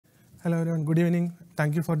Hello everyone, good evening.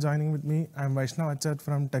 Thank you for joining with me. I'm Vaishnav Achath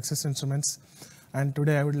from Texas Instruments, and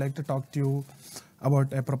today I would like to talk to you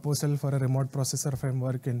about a proposal for a remote processor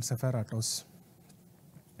framework in Zephyr RTOS.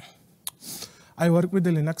 I work with the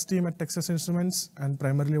Linux team at Texas Instruments and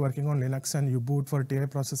primarily working on Linux and U-boot for TI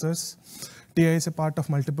processors. TI is a part of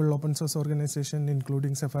multiple open source organizations,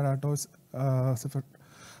 including Zephyr RTOS,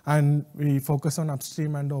 and we focus on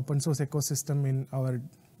upstream and open source ecosystem in our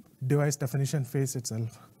device definition phase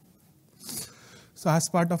itself. So as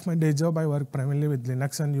part of my day job, I work primarily with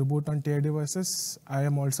Linux and U-boot on TI devices. I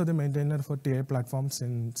am also the maintainer for TI platforms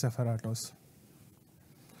in Zephyr RTOS.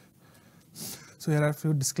 So here are a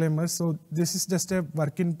few disclaimers. So this is just a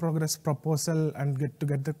work in progress proposal and get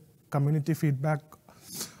the community feedback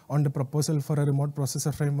on the proposal for a remote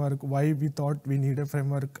processor framework, why we thought we need a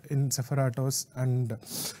framework in Zephyr RTOS. And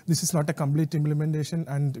this is not a complete implementation,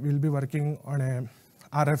 and we'll be working on a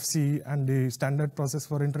RFC and the standard process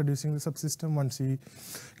for introducing the subsystem once we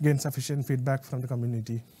gain sufficient feedback from the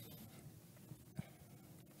community.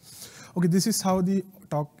 Okay, this is how the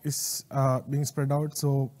talk is being spread out.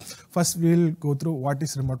 So first we'll go through what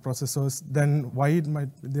is remote processors, then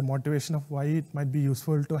the motivation of why it might be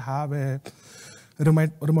useful to have a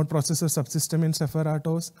remote processor subsystem in Zephyr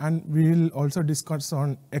RTOS, and we'll also discuss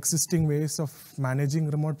on existing ways of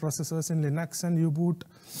managing remote processors in Linux and U-boot,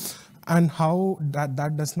 and how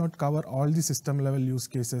that does not cover all the system level use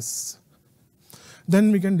cases.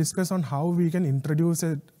 Then we can discuss on how we can introduce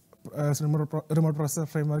a remote processor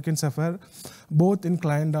framework in Zephyr, both in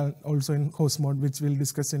client and also in host mode, which we'll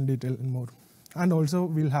discuss in detail and more. And also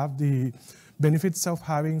we'll have the benefits of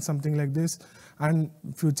having something like this and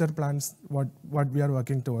future plans, what we are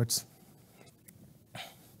working towards.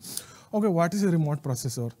 Okay, what is a remote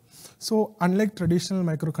processor? So unlike traditional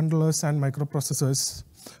microcontrollers and microprocessors,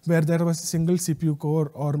 where there was a single CPU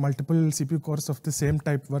core or multiple CPU cores of the same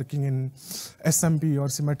type working in SMP or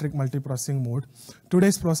symmetric multiprocessing mode,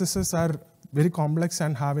 today's processors are very complex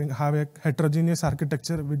and have a heterogeneous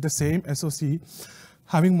architecture with the same SoC,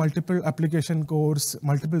 having multiple application cores,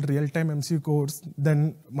 multiple real-time MCU cores,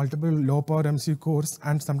 then multiple low-power MCU cores,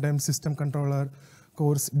 and sometimes system controller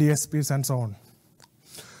cores, DSPs, and so on.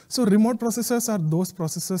 So remote processors are those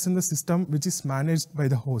processors in the system which is managed by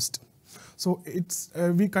the host. So it's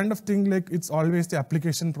we kind of think like it's always the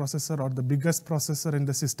application processor or the biggest processor in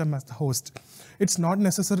the system as the host. It's not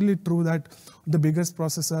necessarily true that the biggest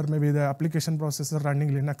processor, maybe the application processor running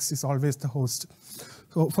Linux, is always the host.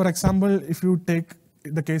 So for example, if you take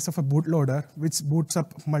the case of a bootloader, which boots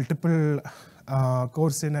up multiple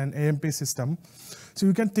cores in an AMP system, so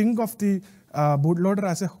you can think of the bootloader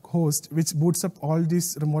as a host which boots up all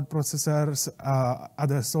these remote processors,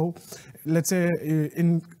 others. So let's say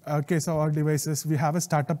in case of our devices, we have a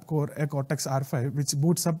startup core, a Cortex-R5, which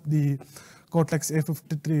boots up the Cortex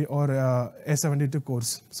A53 or A72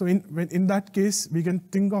 cores. So in that case, we can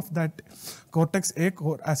think of that Cortex-A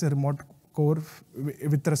core as a remote core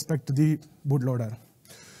with respect to the bootloader.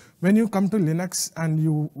 When you come to Linux and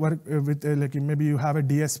you work with like maybe you have a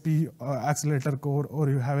DSP accelerator core, or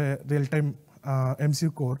you have a real-time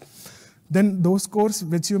MCU core, then those cores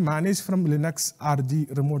which you manage from Linux are the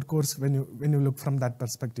remote cores when you look from that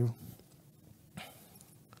perspective.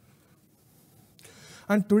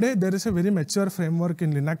 And today there is a very mature framework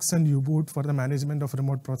in Linux and U-boot for the management of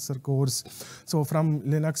remote processor cores. So from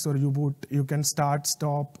Linux or U-boot, you can start,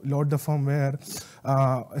 stop, load the firmware,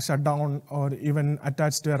 shut down, or even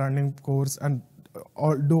attach to a running cores and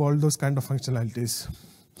do all those kind of functionalities.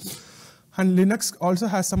 And Linux also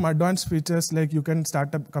has some advanced features, like you can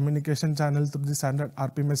start a communication channel through the standard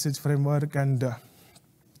RP message framework, and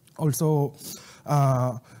also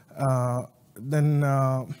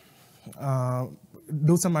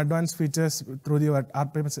do some advanced features through the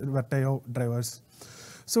RP message Vertio drivers.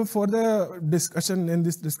 So for the discussion, in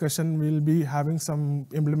this discussion, we'll be having some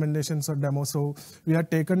implementations or demos. So we have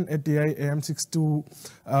taken a TI AM62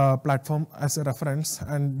 platform as a reference,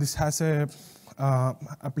 and this has a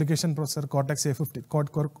application processor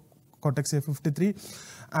Cortex-A53,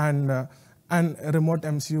 and a remote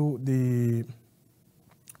MCU,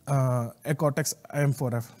 a Cortex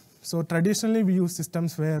M4F. So traditionally, we use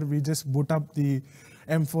systems where we just boot up the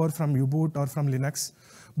M4 from U-boot or from Linux.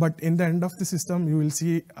 But in the end of the system, you will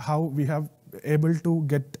see how we have able to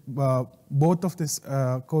get both of these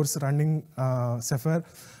cores running Zephyr,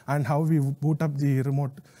 and how we boot and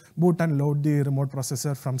load the remote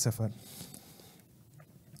processor from Zephyr.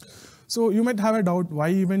 So you might have a doubt, why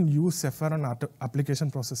even use Zephyr on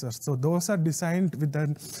application processors? So those are designed with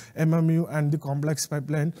an MMU and the complex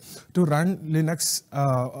pipeline to run Linux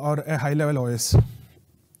or a high-level OS.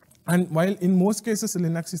 And while in most cases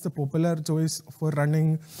Linux is the popular choice for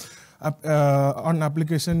running on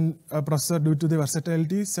application processor due to the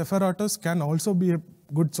versatility. Zephyr RTOS can also be a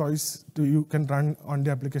good choice you can run on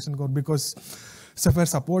the application core, because Zephyr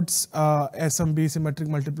supports SMB symmetric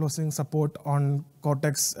multiprocessing support on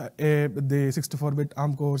Cortex-A, the 64-bit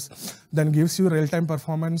ARM cores, then gives you real-time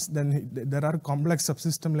performance. Then there are complex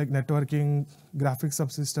subsystems like networking, graphics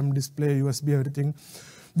subsystem, display, USB, everything,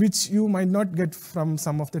 which you might not get from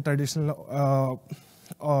some of the traditional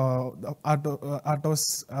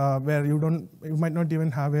RTOS, where you might not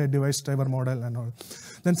even have a device driver model and all.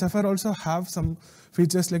 Then Zephyr also have some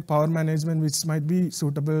features like power management, which might be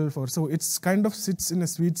suitable for. So it's kind of sits in a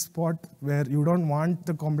sweet spot where you don't want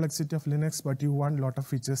the complexity of Linux, but you want a lot of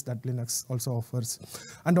features that Linux also offers.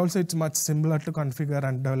 And also it's much simpler to configure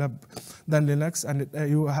and develop than Linux, and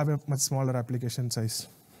you have a much smaller application size.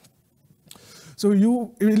 So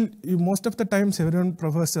most of the times everyone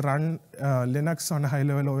prefers to run Linux on a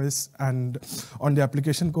high-level OS and on the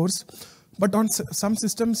application cores. But on some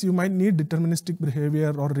systems, you might need deterministic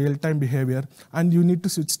behavior or real-time behavior, and you need to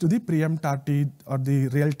switch to the preempt RT or the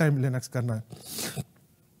real-time Linux kernel.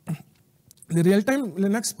 The real-time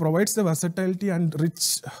Linux provides the versatility and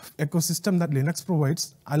rich ecosystem that Linux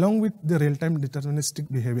provides, along with the real-time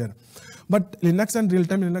deterministic behavior. But Linux and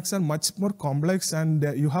real-time Linux are much more complex, and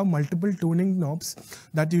you have multiple tuning knobs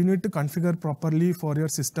that you need to configure properly for your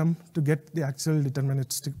system to get the actual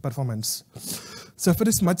deterministic performance. Zephyr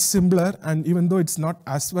is much simpler, and even though it's not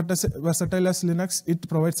as versatile as Linux, it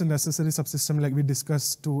provides a necessary subsystem like we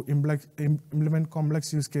discussed to implement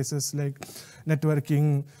complex use cases like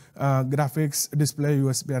networking, graphics, display,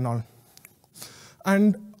 USB, and all.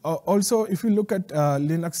 And also, if you look at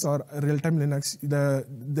Linux or real-time Linux,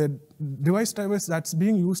 the device drivers that's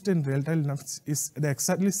being used in real-time Linux is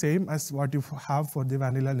exactly same as what you have for the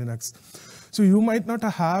vanilla Linux. So you might not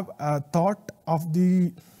have thought of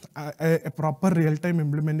a proper real-time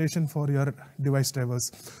implementation for your device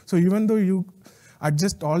drivers. So even though you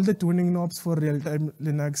adjust all the tuning knobs for real-time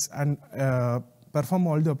Linux and perform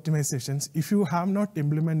all the optimizations, if you have not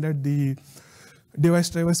implemented the device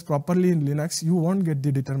drivers properly in Linux, you won't get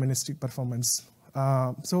the deterministic performance.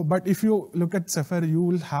 But if you look at Zephyr, you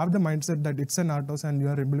will have the mindset that it's an RTOS and you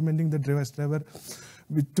are implementing the device driver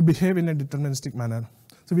to behave in a deterministic manner.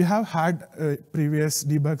 So we have had previous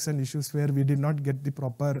debugs and issues where we did not get the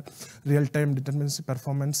proper real-time deterministic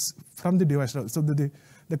performance from the device driver. So the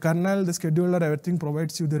kernel, the scheduler, everything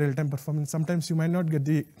provides you the real-time performance. Sometimes you might not get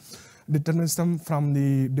the determinism from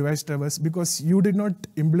the device drivers because you did not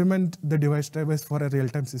implement the device drivers for a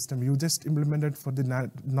real-time system. You just implemented for the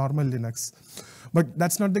normal Linux. But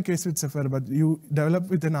that's not the case with Zephyr, but you develop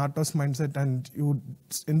with an RTOS mindset, and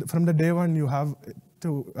from the day one you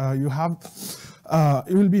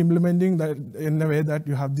will be implementing that in a way that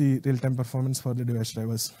you have the real-time performance for the device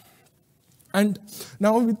drivers. And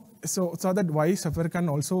now, so that why Zephyr can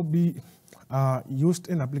also be used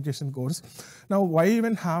in application cores. Now, why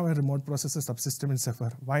even have a remote processor subsystem in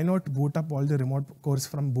Zephyr? Why not boot up all the remote cores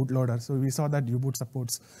from bootloader? So we saw that U-boot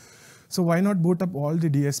supports. So why not boot up all the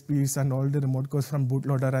DSPs and all the remote cores from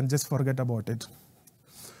bootloader and just forget about it?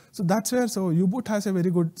 So that's where, so U-boot has a very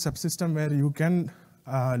good subsystem where you can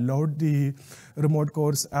load the remote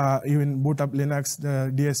cores, even boot up Linux,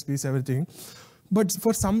 the DSPs, everything. But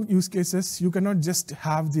for some use cases, you cannot just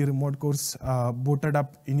have the remote cores booted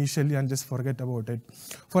up initially and just forget about it.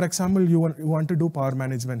 For example, you want to do power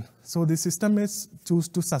management. So the system is choose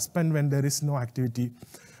to suspend when there is no activity.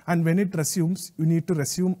 And when it resumes, you need to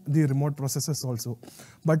resume the remote processes also.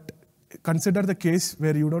 But consider the case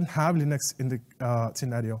where you don't have Linux in the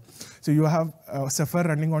scenario. So you have Zephyr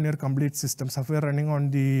running on your complete system, Zephyr running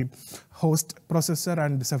on the host processor,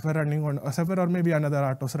 and Zephyr running on Zephyr or maybe another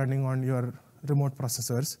RTOS running on your remote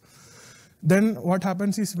processors. Then what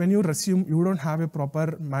happens is when you resume, you don't have a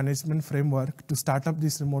proper management framework to start up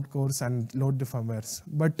these remote cores and load the firmwares.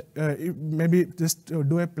 But maybe just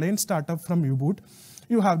do a plain startup from U-boot,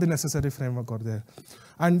 you have the necessary framework over there.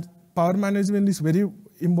 And power management is very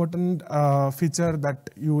important feature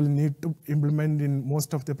that you will need to implement in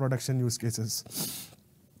most of the production use cases.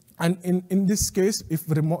 And in this case, if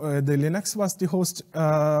the Linux was the host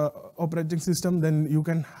operating system, then you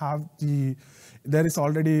can have there is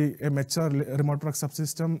already a mature remote proc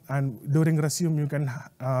subsystem, and during resume, you can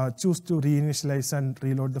choose to reinitialize and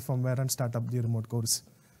reload the firmware and start up the remote cores.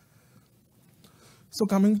 So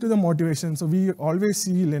coming to the motivation, so we always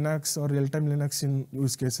see Linux or real-time Linux in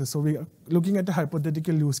use cases. So we are looking at a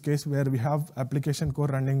hypothetical use case where we have application core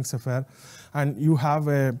running Zephyr, and you have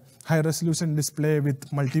a high-resolution display with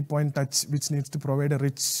multi-point touch, which needs to provide a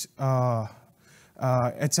rich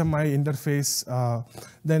HMI interface.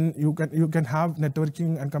 Then you can have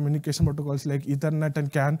networking and communication protocols like Ethernet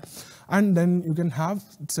and CAN, and then you can have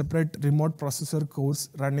separate remote processor cores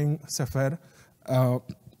running Zephyr,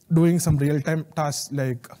 doing some real-time tasks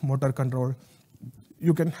like motor control.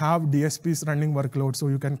 You can have DSPs running workloads, so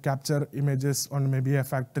you can capture images on maybe a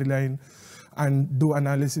factory line and do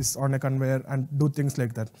analysis on a conveyor and do things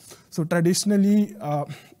like that. So traditionally,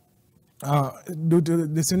 due to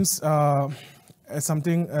this, since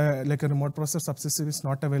something like a remote processor subsystem is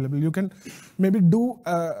not available, you can maybe do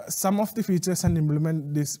some of the features and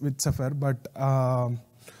implement this with Zephyr, but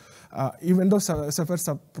even though Zephyr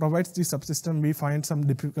provides the subsystem, we find some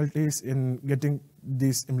difficulties in getting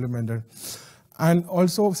these implemented. And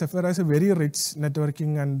also, Zephyr has a very rich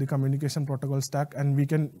networking and the communication protocol stack, and we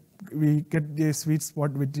get the sweet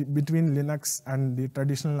spot between Linux and the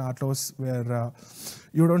traditional RTOS, where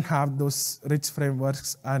you don't have those rich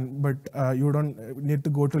frameworks, but you don't need to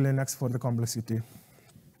go to Linux for the complexity.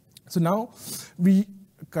 So now we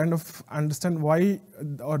kind of understand why,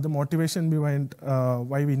 or the motivation behind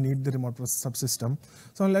why we need the remote processor subsystem.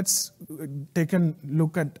 So let's take a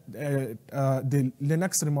look at the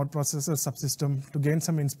Linux remote processor subsystem to gain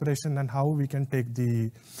some inspiration and how we can take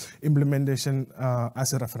the implementation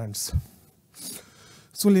as a reference.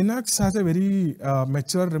 So Linux has a very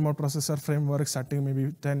mature remote processor framework starting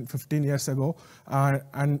maybe 10, 15 years ago,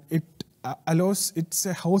 and it's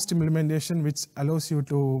a host implementation which allows you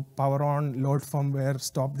to power on, load firmware,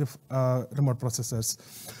 stop the remote processors.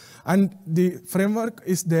 And the framework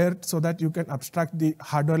is there so that you can abstract the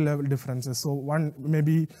hardware level differences. So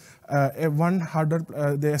the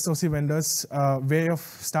SoC vendor's way of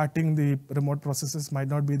starting the remote processors might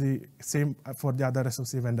not be the same for the other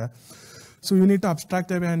SoC vendor. So you need to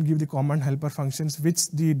abstract away and give the common helper functions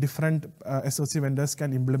which the different SoC vendors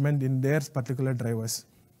can implement in their particular drivers.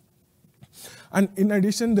 And in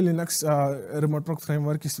addition, the Linux remote proc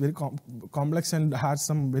framework is very complex and has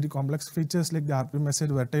some very complex features like the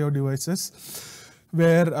ARMv7 R devices,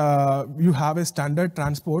 where you have a standard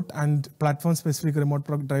transport and platform-specific remote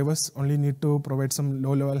proc drivers only need to provide some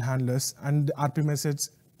low-level handlers, and the ARMv7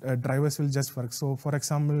 drivers will just work. So for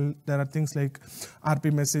example, there are things like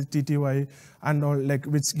ARMv7 TTY and all, like,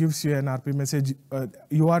 which gives you an ARMv7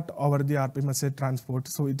 UART over the ARMv7 transport.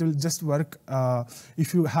 So it will just work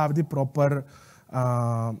if you have the proper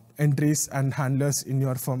entries and handlers in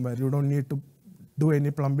your firmware. You don't need to do any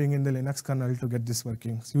plumbing in the Linux kernel to get this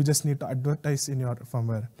working. So you just need to advertise in your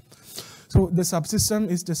firmware. So the subsystem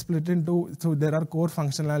is just split into, so there are core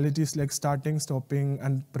functionalities like starting, stopping,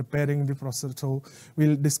 and preparing the processor. So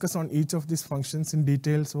we'll discuss on each of these functions in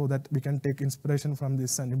detail so that we can take inspiration from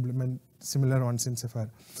this and implement similar ones in Zephyr.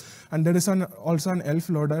 And there is also an ELF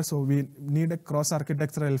loader, so we need a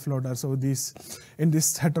cross-architectural ELF loader. So in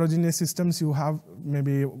these heterogeneous systems, you have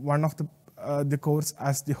maybe one of the cores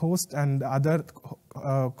as the host, and the other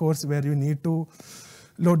cores where you need to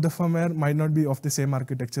load the firmware might not be of the same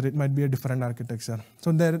architecture. It might be a different architecture.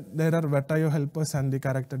 So there are VirtIO helpers and the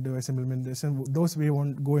character device implementation. Those we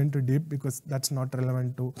won't go into deep because that's not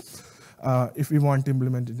relevant to if we want to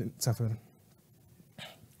implement it in Zephyr.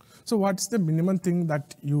 So what's the minimum thing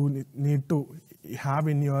that you need to have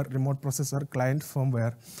in your remote processor client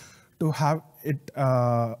firmware to have it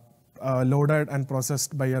loaded and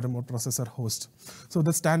processed by a remote processor host? So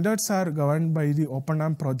the standards are governed by the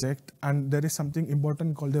OpenARM project, and there is something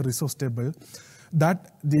important called the resource table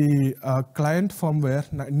that the client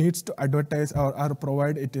firmware needs to advertise or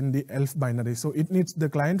provide it in the ELF binary. So the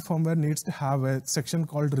client firmware needs to have a section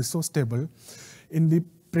called resource table in the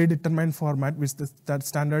predetermined format, which that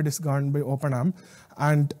standard is governed by OpenARM.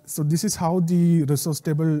 And so this is how the resource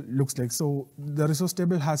table looks like. So the resource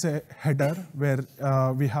table has a header where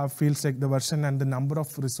we have fields like the version and the number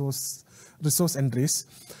of resource entries.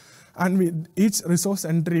 And each resource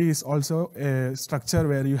entry is also a structure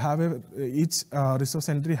where you have each resource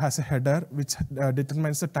entry has a header which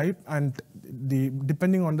determines the type, and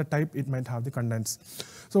depending on the type, it might have the contents.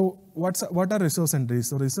 So what are resource entries?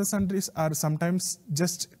 So resource entries are sometimes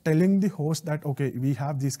just telling the host that, okay, we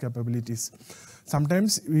have these capabilities.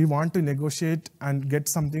 Sometimes we want to negotiate and get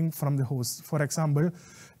something from the host. For example,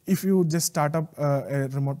 if you just start up a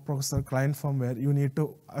remote processor client firmware, you need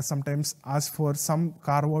to sometimes ask for some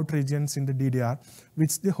carve-out regions in the DDR,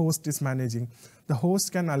 which the host is managing. The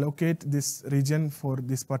host can allocate this region for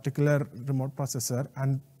this particular remote processor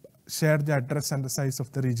and share the address and the size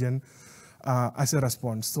of the region as a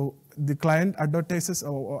response. So the client advertises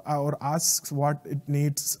or asks what it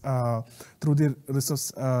needs through the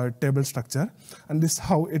resource table structure, and this is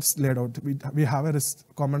how it's laid out. We have a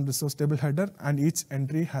common resource table header, and each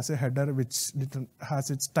entry has a header which has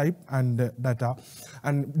its type and data,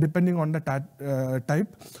 and depending on the type,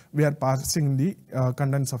 we are passing the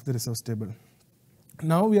contents of the resource table.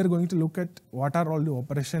 Now we are going to look at what are all the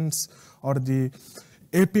operations or the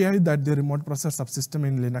API that the remote processor subsystem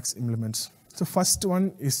in Linux implements. So first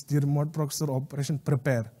one is the remote processor operation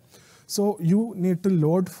prepare. So you need to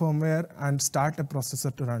load firmware and start a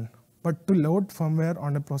processor to run. But to load firmware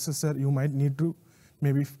on a processor, you might need to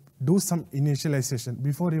maybe do some initialization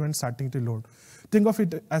before even starting to load. Think of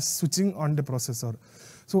it as switching on the processor.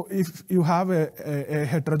 So if you have a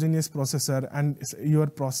heterogeneous processor and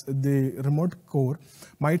the remote core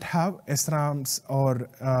might have SRAMs or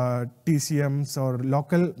TCMs or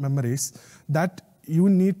local memories that you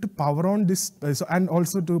need to power on this, and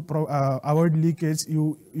also to avoid leakage,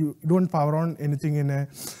 you don't power on anything in a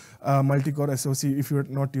multi-core SoC if you're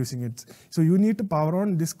not using it. So you need to power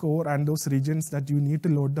on this core and those regions that you need to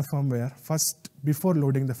load the firmware first before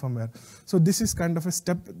loading the firmware. So this is kind of a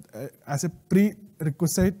step as a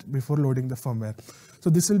prerequisite before loading the firmware.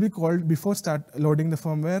 So this will be called before loading the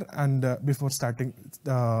firmware and before starting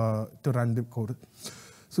to run the code.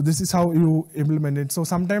 So this is how you implement it. So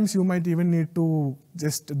sometimes you might even need to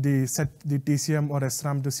just set the TCM or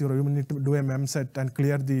SRAM to 0. You need to do a mem set and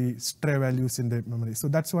clear the stray values in the memory. So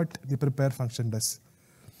that's what the prepare function does.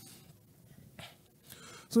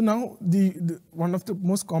 So now one of the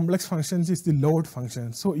most complex functions is the load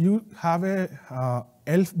function. So you have a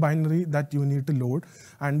ELF binary that you need to load,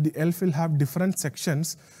 and the ELF will have different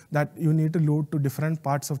sections that you need to load to different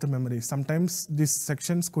parts of the memory. Sometimes these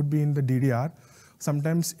sections could be in the DDR.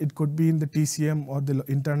 Sometimes it could be in the TCM or the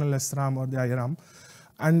internal SRAM or the IRAM,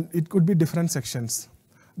 and it could be different sections.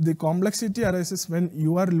 The complexity arises when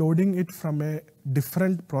you are loading it from a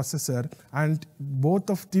different processor, and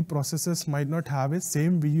both of the processors might not have a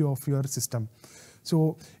same view of your system.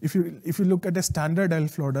 So if you look at a standard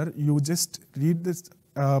ELF loader, you just read this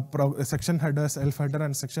section headers, ELF header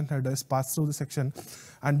and section headers, pass through the section,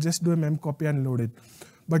 and just do a mem copy and load it.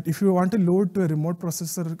 But if you want to load to a remote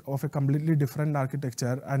processor of a completely different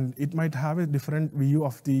architecture, and it might have a different view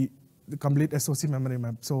of the complete SoC memory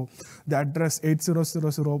map. So the address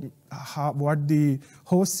 8000, what the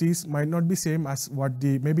host sees might not be same as what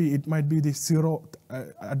maybe it might be the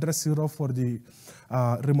address 0 for the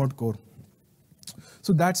remote core.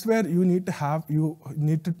 So that's where you need to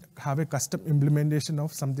have a custom implementation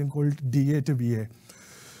of something called DA to VA.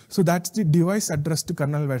 So that's the device address to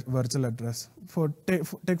kernel virtual address.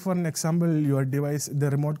 Take for an example, your device, the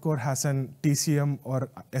remote core has an TCM or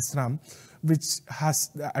SRAM, which has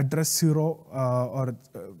the address 0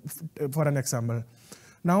 for an example.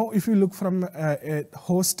 Now, if you look from a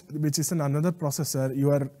host, which is another processor,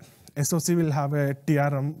 your SoC will have a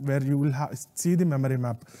TRM where you will see the memory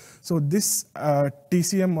map. So this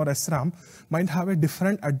TCM or SRAM might have a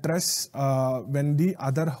different address when the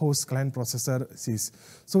other host client processor sees.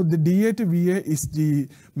 So the DA to VA is the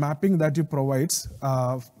mapping that you provides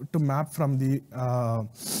to map from the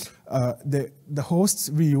host's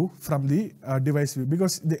view from the device view,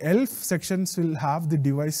 because the ELF sections will have the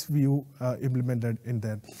device view implemented in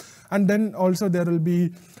there. And then also there will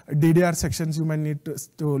be DDR sections. You might need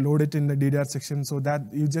to load it in the DDR section so that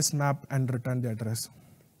you just map and return the address.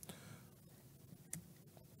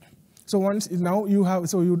 So now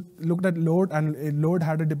you looked at load, and load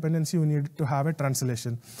had a dependency. You need to have a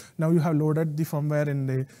translation. Now you have loaded the firmware in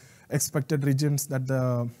the expected regions that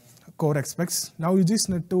the core expects. Now you just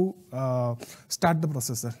need to start the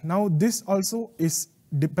processor. Now this also is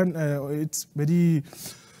it's very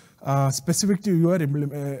specific to your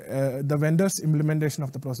the vendor's implementation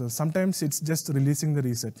of the process. Sometimes it's just releasing the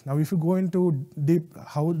reset. Now if you go into deep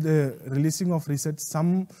how the releasing of reset,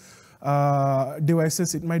 some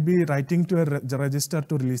devices, it might be writing to a register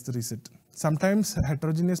to release the reset. Sometimes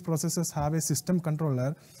heterogeneous processors have a system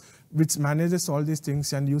controller which manages all these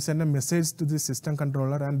things, and you send a message to the system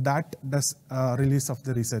controller, and that does release of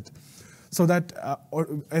the reset. So that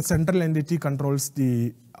a central entity controls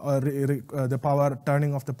the power,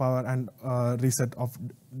 turning off the power, and reset of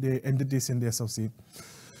the entities in the SoC.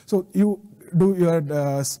 So you do your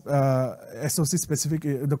SoC specific,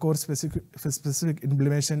 the core specific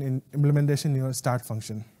implementation in your start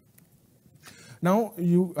function. Now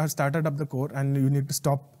you have started up the core, and you need to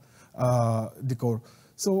stop the core.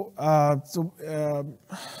 So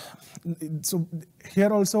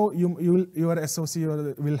here also your SoC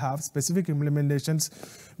will have specific implementations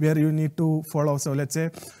where you need to follow. So let's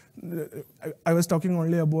say I was talking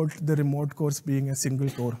only about the remote cores being a single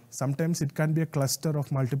core. Sometimes it can be a cluster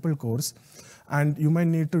of multiple cores, and you might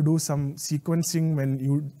need to do some sequencing when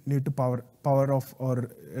you need to power off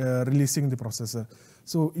or releasing the processor.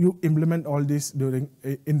 So you implement all this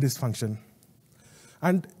in this function.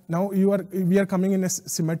 And now we are coming in a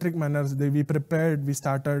symmetric manner. We prepared, we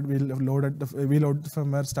started, we load the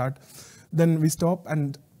firmware, start, then we stop,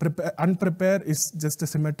 and unprepare is just a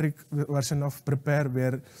symmetric version of prepare,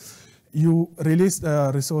 where you release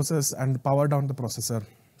the resources and power down the processor.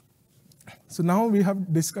 So now we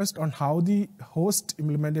have discussed on how the host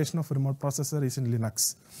implementation of remote processor is in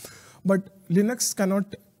Linux. But Linux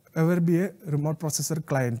cannot ever be a remote processor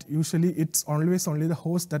client. Usually it's always only the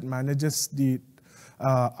host that manages the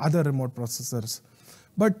other remote processors.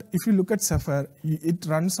 But if you look at Zephyr, it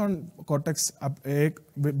runs on Cortex,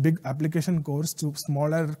 big application cores to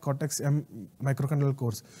smaller Cortex-M microcontroller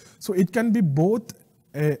cores. So it can be both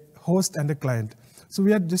a host and a client. So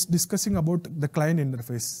we are just discussing about the client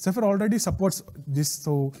interface. Zephyr already supports this,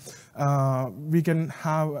 so we can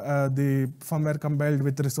have the firmware compiled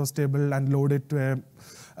with resource table and load it to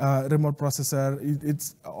a remote processor.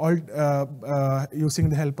 It's all using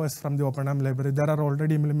the helpers from the OpenARM library. There are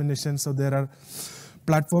already implementations, so there are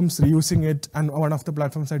platforms reusing it, and one of the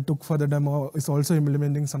platforms I took for the demo is also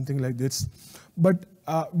implementing something like this. But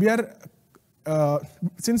we are,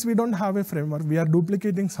 since we don't have a framework, we are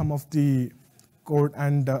duplicating some of the code,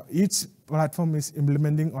 and each platform is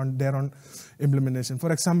implementing on their own implementation.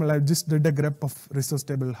 For example, I just did a grep of resource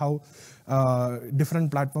table, how different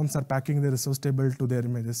platforms are packing the resource table to their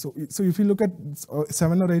images. So if you look at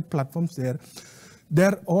 7 or 8 platforms there,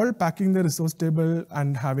 they're all packing the resource table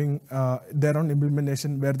and having their own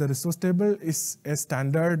implementation, where the resource table is a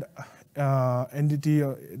standard entity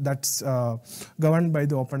that's governed by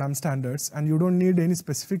the OpenARM standards, and you don't need any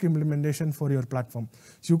specific implementation for your platform.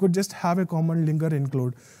 So you could just have a common linker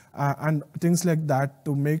include and things like that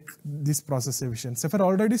to make this process efficient. Zephyr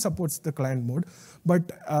already supports the client mode,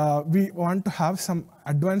 but we want to have some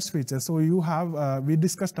advanced features. So you have, we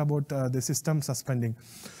discussed about the system suspending.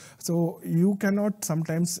 So you cannot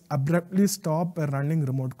sometimes abruptly stop a running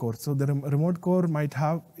remote core. So the remote core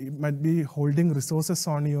might be holding resources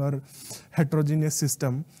on your heterogeneous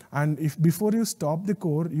system. And if before you stop the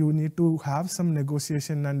core, you need to have some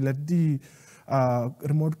negotiation and let the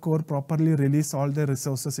remote core properly release all the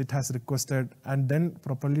resources it has requested and then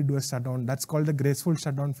properly do a shutdown. That's called the graceful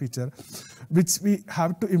shutdown feature, which we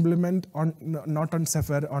have to implement on, not on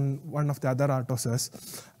Zephyr, on one of the other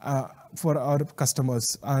RTOSs for our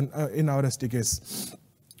customers and in our SDKs.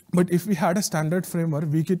 But if we had a standard framework,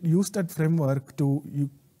 we could use that framework to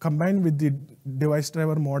combine with the device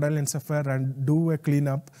driver model in Zephyr and do a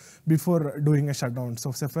cleanup before doing a shutdown.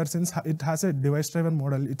 So Zephyr, since it has a device driver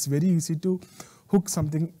model, it's very easy to hook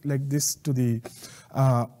something like this to the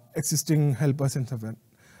existing helpers in Zephyr.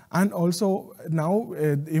 And also now,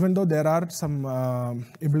 even though there are some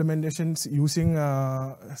implementations using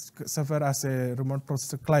Zephyr as a remote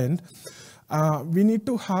processor client, we need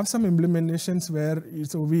to have some implementations where,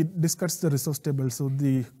 so we discussed the resource table. So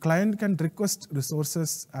the client can request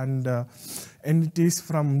resources and entities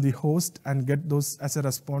from the host and get those as a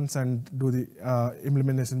response and do the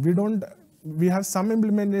implementation. We have some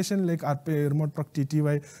implementation like RP, remote proc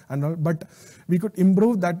TTY and all, but we could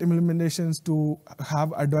improve that implementations to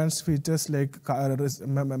have advanced features like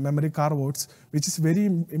memory carve-outs, which is very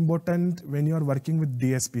important when you are working with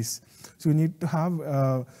DSPs. So you need to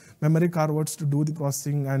have memory carve-outs to do the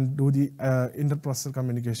processing and do the inter-processor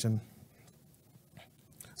communication.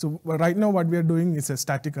 So right now what we are doing is a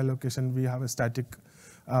static allocation. We have a static,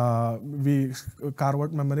 we carve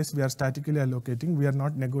out memories, we are statically allocating. We are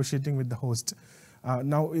not negotiating with the host.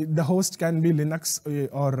 Now the host can be Linux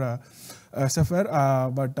or Zephyr,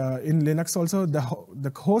 but in Linux also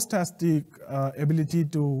the host has the ability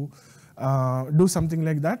to do something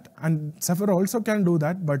like that, and Zephyr also can do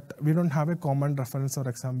that, but we don't have a common reference or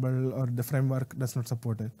example, or the framework does not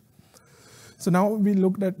support it. So now we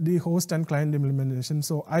looked at the host and client implementation.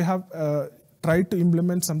 So I have tried to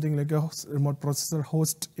implement something like a remote processor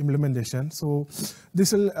host implementation. So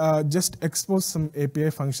this will just expose some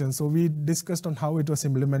API functions. So we discussed on how it was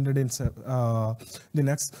implemented in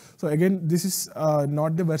Linux. So again, this is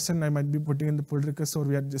not the version I might be putting in the pull request, or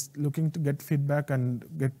we are just looking to get feedback and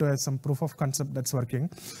get to some proof of concept that's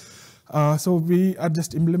working. So we are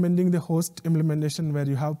just implementing the host implementation where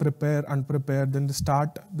you have prepare, unprepare, then the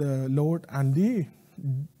start, the load, and the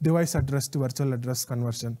device address to virtual address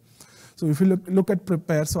conversion. So if you look at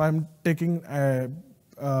prepare, so I'm taking a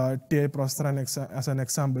TI processor as an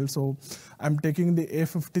example. So I'm taking the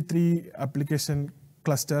A53 application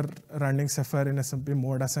cluster running Zephyr in SMP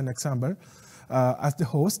mode as an example as the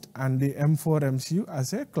host, and the M4 MCU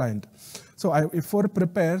as a client. So if for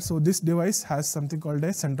prepare, so this device has something called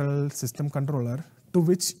a central system controller, to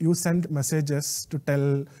which you send messages to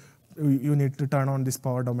tell you need to turn on this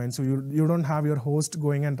power domain. So you don't have your host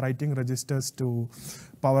going and writing registers to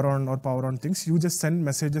power on or power on things. You just send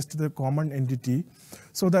messages to the common entity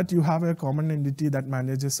so that you have a common entity that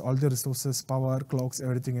manages all the resources, power, clocks,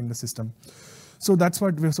 everything in the system. So that's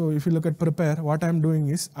what so if you look at prepare, what I'm doing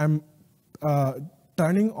is I'm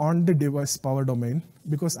turning on the device power domain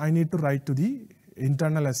because I need to write to the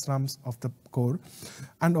internal SRAMs of the core.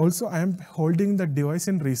 And also I am holding the device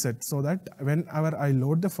in reset so that whenever I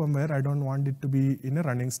load the firmware, I don't want it to be in a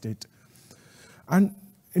running state. And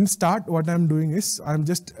in start, what I'm doing is I'm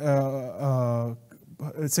just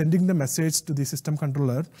sending the message to the system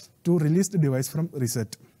controller to release the device from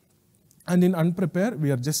reset. And in unprepare,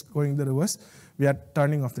 we are just going the reverse. We are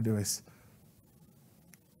turning off the device.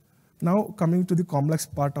 Now coming to the complex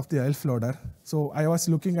part of the ELF loader. So I was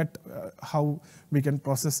looking at how we can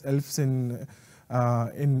process ELFs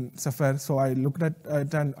in Zephyr. So I looked at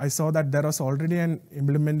it and I saw that there was already an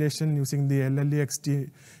implementation using the LLEXT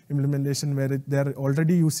implementation where they're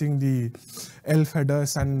already using the ELF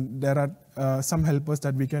headers, and there are some helpers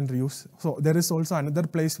that we can reuse. So there is also another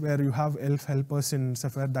place where you have ELF helpers in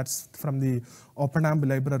Zephyr, that's from the OpenAMP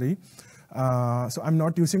library. So I'm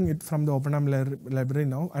not using it from the OpenAMP library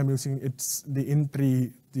now. I'm using the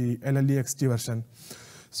in-tree, the LLEXT version.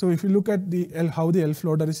 So if you look at how the ELF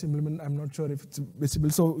loader is implemented, I'm not sure if it's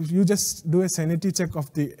visible. So if you just do a sanity check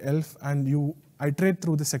of the ELF and you iterate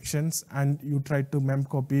through the sections and you try to mem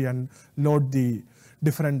copy and load the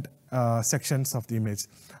different sections of the image.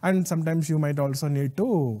 And sometimes you might also need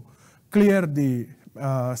to clear the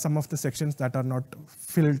some of the sections that are not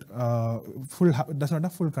filled, does not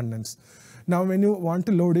have full contents. Now, when you want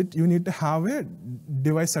to load it, you need to have a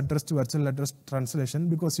device address to virtual address translation,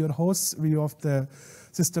 because your host's view of the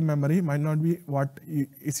system memory might not be what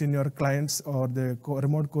is in your client's or the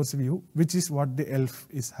remote course view, which is what the ELF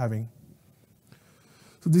is having.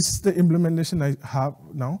 So this is the implementation I have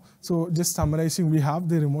now. So just summarizing, we have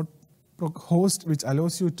the remote host, which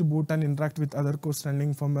allows you to boot and interact with other course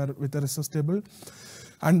running firmware with a resource table.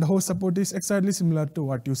 And host support is exactly similar to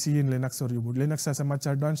what you see in Linux or U-boot. Linux has a much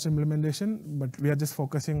advanced implementation, but we are just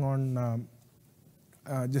focusing on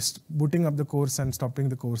just booting up the course and stopping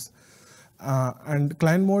the course. And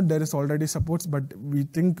client mode, there is already supports, but we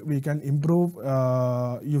think we can improve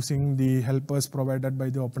using the helpers provided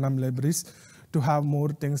by the OpenAMP libraries to have more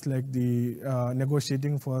things like the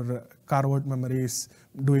negotiating for carve-out memories,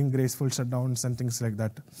 doing graceful shutdowns and things like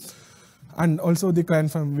that. And also the client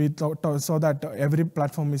firm, we saw that every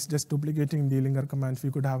platform is just duplicating the linker commands. We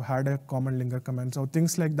could have had a common linker command. So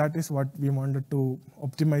things like that is what we wanted to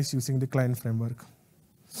optimize using the client framework.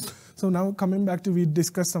 So now coming back to, we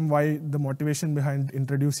discussed some why the motivation behind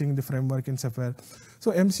introducing the framework in Zephyr.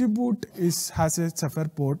 So MCU boot has a Zephyr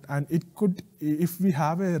port, and it could, if we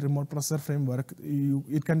have a remote processor framework,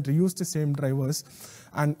 it can reuse the same drivers,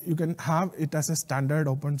 and you can have it as a standard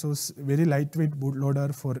open source, very lightweight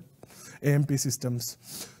bootloader for AMP systems.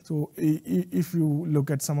 So if you look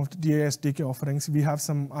at some of the DSPs offerings, we have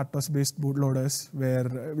some RTOS-based bootloaders where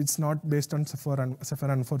it's not based on Zephyr,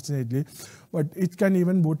 unfortunately, but it can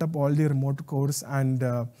even boot up all the remote cores, and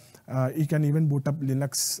it can even boot up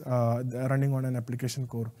Linux running on an application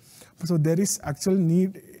core. So there is actual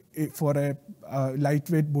need for a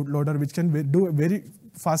lightweight bootloader which can do a very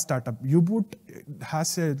fast startup. U-boot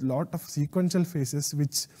has a lot of sequential phases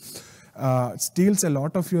which steals a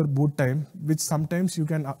lot of your boot time, which sometimes you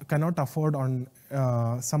cannot afford on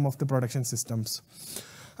some of the production systems.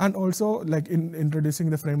 And also, like in introducing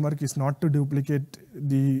the framework is not to duplicate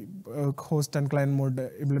the host and client mode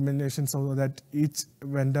implementation, so that each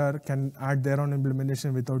vendor can add their own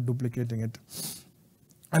implementation without duplicating it.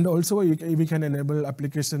 And also, we can enable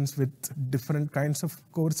applications with different kinds of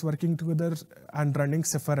cores working together and running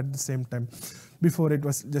Zephyr at the same time. Before it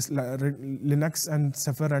was just Linux and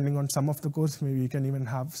Zephyr running on some of the cores. Maybe we can even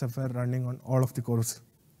have Zephyr running on all of the cores.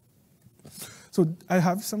 So I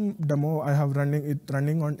have some demo. I have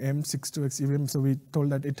running on AM62x-SK. So we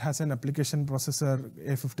told that it has an application processor,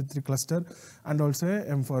 A53 cluster, and also a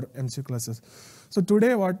M4 MCU clusters. So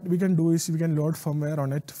today what we can do is we can load firmware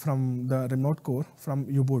on it from the remote core from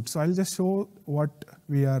U-boot. So I'll just show what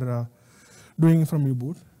we are doing from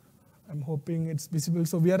U-boot. I'm hoping it's visible.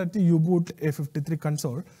 So we are at the U-boot A53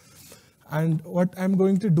 console. And what I'm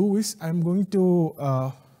going to do is I'm going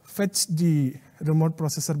to fetch the remote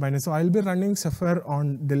processor binary. So I'll be running Zephyr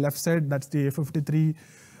on the left side. That's the A53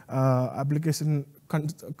 application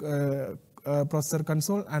processor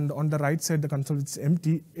console, and on the right side, the console is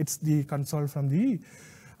empty. It's the console from the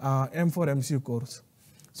M4 MCU cores.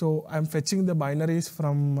 So I'm fetching the binaries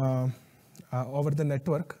from over the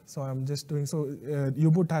network. So I'm just doing, so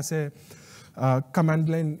U-boot has a command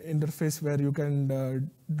line interface where you can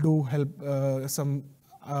do help some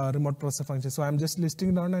remote processor functions. So I'm just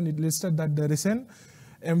listing down, and it listed that there is an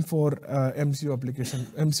M4 MCU application,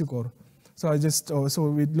 MCU core. So I just, so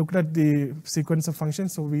we looked at the sequence of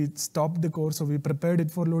functions. So we stopped the core. So we prepared it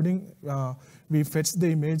for loading. We fetched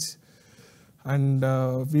the image, and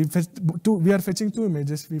we are fetching two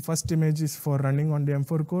images. The first image is for running on the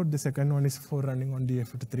M4 core. The second one is for running on the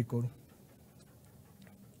A53 core.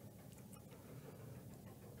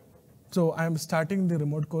 So I'm starting the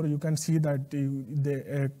remote core. You can see that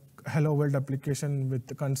the Hello World application with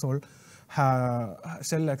the console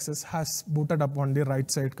shell access has booted up on the right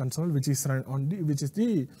side console, which is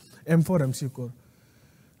the M4 MCU core.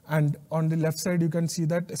 And on the left side, you can see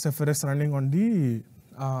that Zephyr is running on the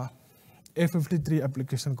A53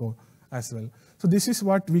 application core as well. So this is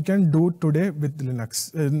what we can do today with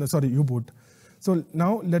Linux, U-boot. So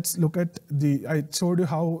now let's look at I showed you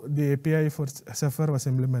how the API for Zephyr was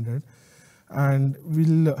implemented, and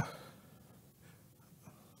we'll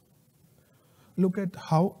look at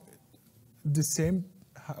how the same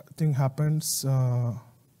thing happens. So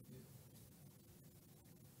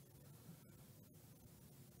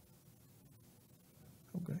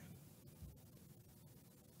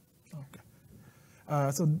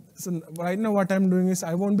right now what I'm doing is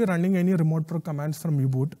I won't be running any remote pro commands from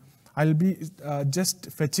U-boot. I'll be just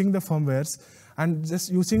fetching the firmwares and just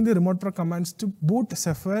using the remote pro commands to boot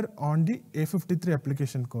Zephyr on the A53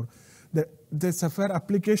 application core. The Zephyr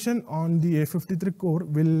application on the A53 core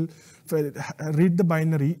will read the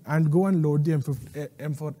binary and go and load the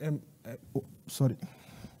M4.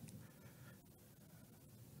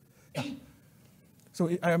 Yeah. So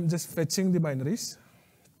I am just fetching the binaries.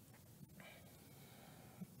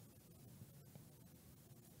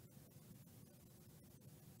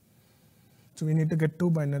 So we need to get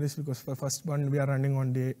two binaries because for first one we are running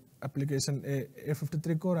on the application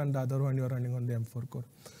A53 core, and the other one you are running on the M4 core.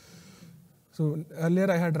 So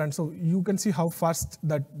earlier I had run, so you can see how fast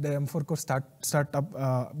that the M4 core start up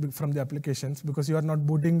from the applications, because you are not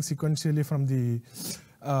booting sequentially from the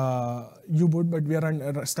U-boot, but we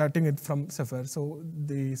are starting it from Zephyr. So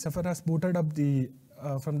the Zephyr has booted up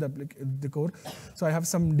from the core. So I have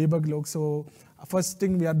some debug logs. So first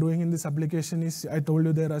thing we are doing in this application is, I told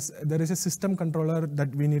you there is a system controller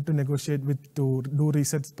that we need to negotiate with to do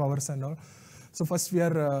resets, powers and all. So first we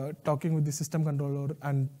are talking with the system controller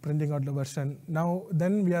and printing out the version.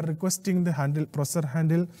 Then we are requesting the processor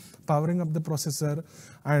handle, powering up the processor,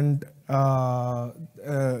 and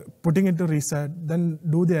putting it to reset. Then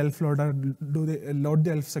do the ELF loader, load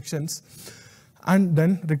the ELF sections, and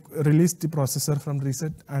then release the processor from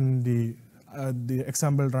reset, and the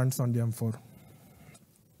example runs on the M4.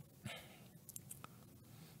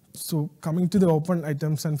 So coming to the open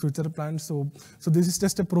items and future plans, so this is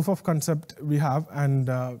just a proof of concept we have, and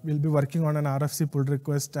we'll be working on an RFC pull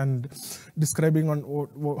request and describing on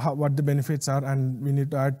what the benefits are, and we need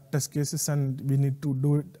to add test cases, and we need to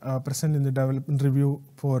do it present in the development review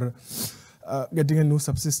for getting a new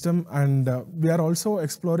subsystem. And we are also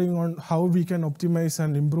exploring on how we can optimize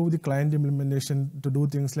and improve the client implementation to do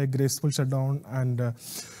things like graceful shutdown and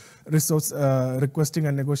resource requesting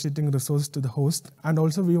and negotiating resource to the host. And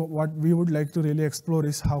also what we would like to really explore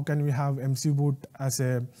is how can we have MC boot as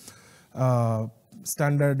a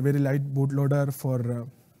standard, very light bootloader for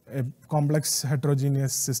a complex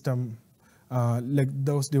heterogeneous system like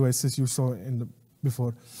those devices you saw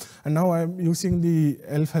before. And now I'm using the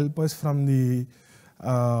ELF helpers from the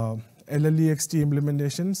LLEXT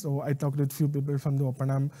implementation. So I talked with a few people from the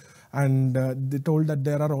OpenAM, and they told that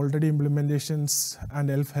there are already implementations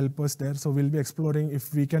and ELF helpers there. So we'll be exploring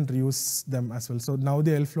if we can reuse them as well. So now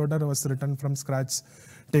the ELF loader was written from scratch,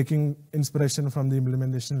 taking inspiration from the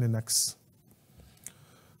implementation Linux.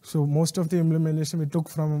 So most of the implementation we took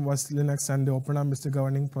from was Linux, and the OpenARM is the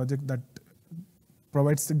governing project that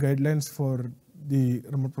provides the guidelines for the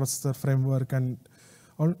remote processor framework and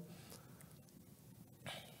all.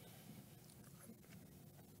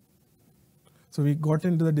 So we got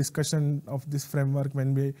into the discussion of this framework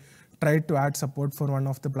when we tried to add support for one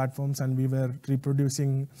of the platforms, and we were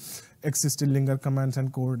reproducing existing linger commands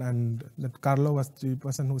and code, and that Carlo was the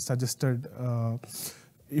person who suggested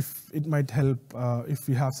if it might help if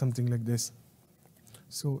we have something like this.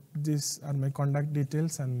 So these are my contact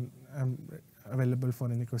details, and I'm available for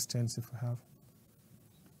any questions if you have.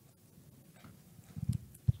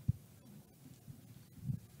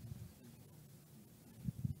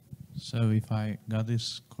 So if I got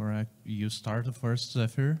this correct, you start the first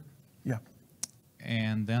Zephyr. Yeah.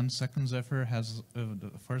 And then second Zephyr has, the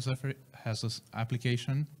first Zephyr has this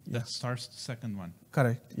application that starts the second one.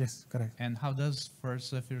 Correct, yes, correct. And how does first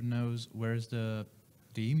Zephyr knows where's the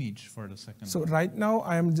image for the second one? So right now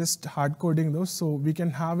I am just hard coding those, so we can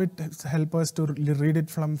have it help us to read it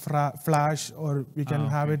from Flash, or we can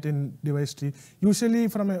have it in device tree. Usually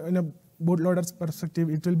in a bootloader's perspective,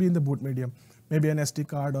 it will be in the boot medium, maybe an SD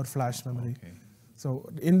card or flash memory. Okay. So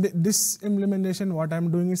in this implementation, what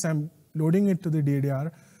I'm doing is I'm loading it to the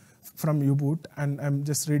DDR from U-boot, and I'm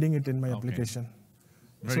just reading it in my application.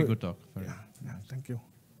 Very good talk. Yeah, thank you.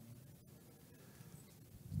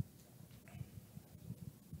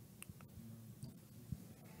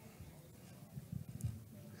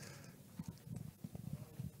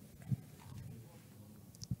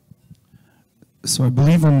 So I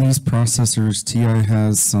believe on these processors, TI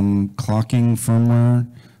has some clocking firmware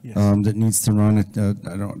that needs to run.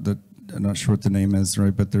 I'm not sure what the name is,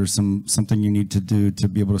 right? But there's something you need to do to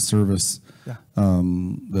be able to service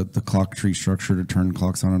the clock tree structure to turn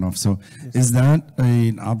clocks on and off. So is that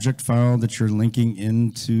an object file that you're linking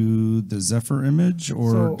into the Zephyr image,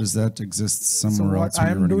 or does that exist somewhere else when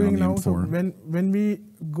you're running on the M4? So when we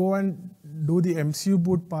go and do the MCU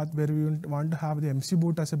boot path, where we want to have the MCU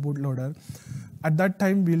boot as a bootloader, at that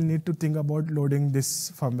time we'll need to think about loading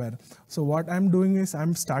this firmware. So what I'm doing is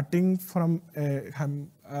I'm starting from the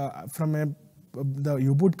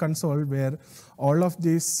U-boot console, where all of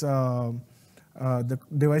these the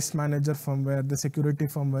device manager firmware, the security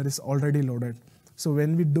firmware is already loaded. So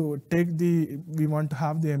when we we want to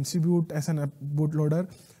have the MCU boot as a bootloader,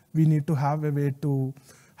 we need to have a way to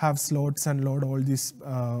have slots and load all these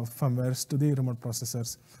firmwares to the remote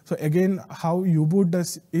processors. So again, how U-boot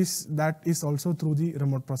does is also through the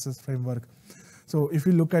remote process framework. So if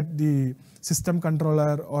you look at the system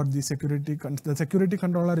controller or the security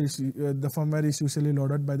controller, the firmware is usually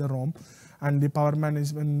loaded by the ROM, and the power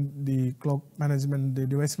management, the clock management, the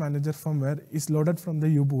device manager firmware is loaded from the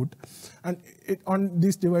U-boot. And on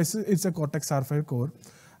these devices, it's a Cortex-R5 core,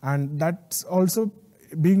 and that's also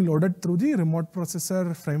being loaded through the remote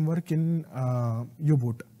processor framework in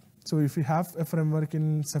U-boot. So if you have a framework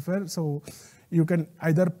in Zephyr, so you can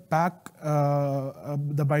either pack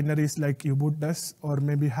the binaries like U-boot does, or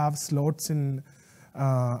maybe have slots in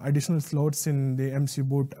additional slots in the MCU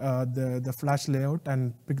boot, the flash layout,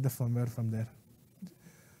 and pick the firmware from there.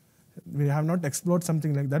 We have not explored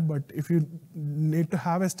something like that, but if you need to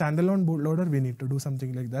have a standalone bootloader, we need to do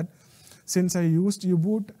something like that. Since I used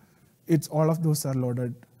U-boot, all of those are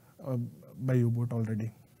loaded by U-boot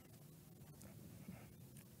already.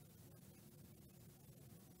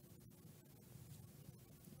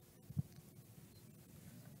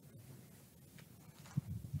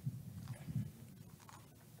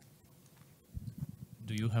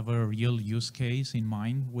 Do you have a real use case in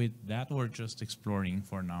mind with that, or just exploring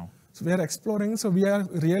for now? So we are exploring. So we have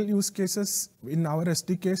real use cases in our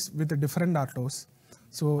SDKs with the different RTOS.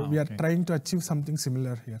 So we are trying to achieve something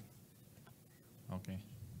similar here. Okay.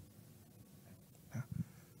 Yeah.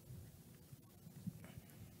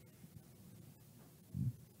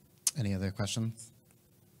 Any other questions?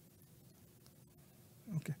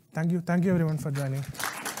 Okay. Thank you. Thank you everyone for joining.